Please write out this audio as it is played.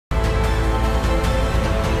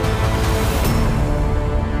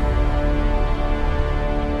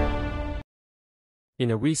In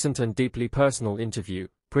a recent and deeply personal interview,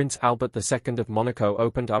 Prince Albert II of Monaco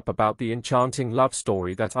opened up about the enchanting love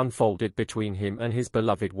story that unfolded between him and his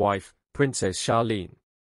beloved wife, Princess Charlene.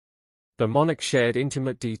 The monarch shared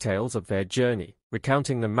intimate details of their journey,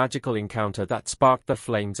 recounting the magical encounter that sparked the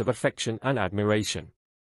flames of affection and admiration.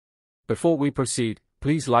 Before we proceed,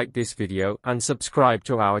 please like this video and subscribe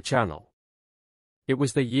to our channel. It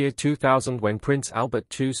was the year 2000 when Prince Albert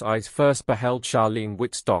II's eyes first beheld Charlene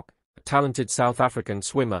Whitstock, a talented South African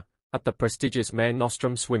swimmer, at the prestigious Mare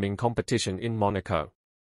Nostrum swimming competition in Monaco.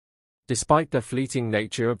 Despite the fleeting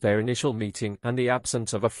nature of their initial meeting and the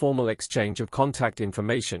absence of a formal exchange of contact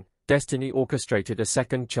information, destiny orchestrated a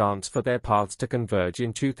second chance for their paths to converge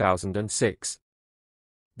in 2006.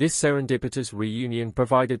 This serendipitous reunion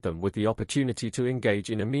provided them with the opportunity to engage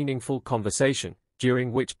in a meaningful conversation,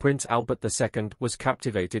 during which Prince Albert II was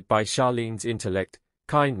captivated by Charlene's intellect,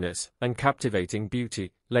 kindness, and captivating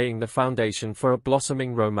beauty, laying the foundation for a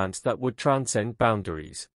blossoming romance that would transcend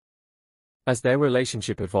boundaries. As their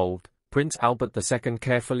relationship evolved, Prince Albert II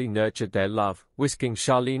carefully nurtured their love, whisking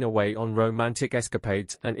Charlene away on romantic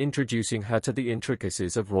escapades and introducing her to the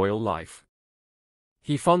intricacies of royal life.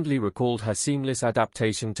 He fondly recalled her seamless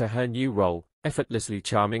adaptation to her new role, effortlessly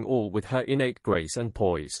charming all with her innate grace and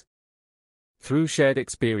poise. Through shared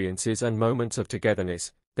experiences and moments of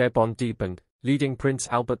togetherness, their bond deepened, leading Prince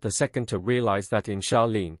Albert II to realize that in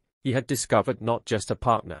Charlene, he had discovered not just a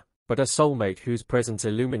partner, but a soulmate whose presence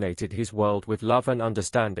illuminated his world with love and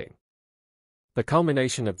understanding. The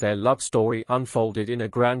culmination of their love story unfolded in a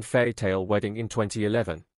grand fairy-tale wedding in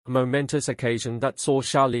 2011, a momentous occasion that saw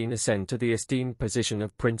Charlene ascend to the esteemed position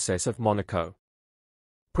of Princess of Monaco.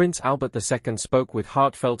 Prince Albert II spoke with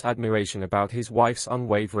heartfelt admiration about his wife's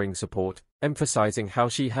unwavering support, emphasizing how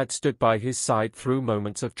she had stood by his side through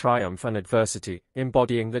moments of triumph and adversity,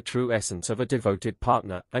 embodying the true essence of a devoted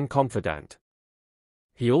partner and confidant.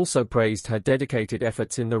 He also praised her dedicated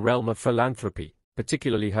efforts in the realm of philanthropy,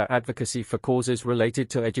 particularly her advocacy for causes related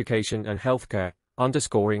to education and healthcare,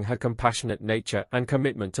 underscoring her compassionate nature and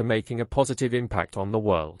commitment to making a positive impact on the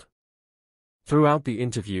world. Throughout the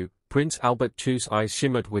interview, Prince Albert II's eyes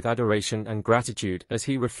shimmered with adoration and gratitude as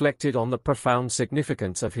he reflected on the profound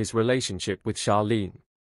significance of his relationship with Charlene.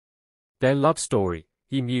 Their love story,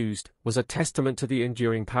 he mused, was a testament to the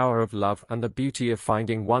enduring power of love and the beauty of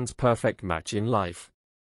finding one's perfect match in life.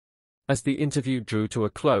 As the interview drew to a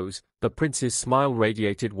close, the prince's smile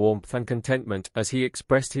radiated warmth and contentment as he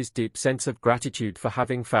expressed his deep sense of gratitude for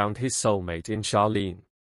having found his soulmate in Charlene.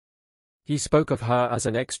 He spoke of her as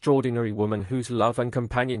an extraordinary woman whose love and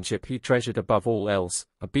companionship he treasured above all else,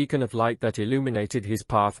 a beacon of light that illuminated his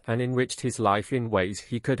path and enriched his life in ways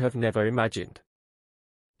he could have never imagined.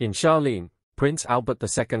 In Charlene, Prince Albert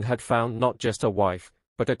II had found not just a wife,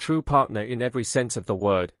 but a true partner in every sense of the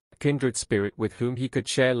word, a kindred spirit with whom he could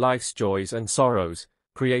share life's joys and sorrows,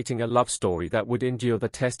 creating a love story that would endure the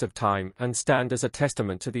test of time and stand as a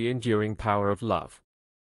testament to the enduring power of love.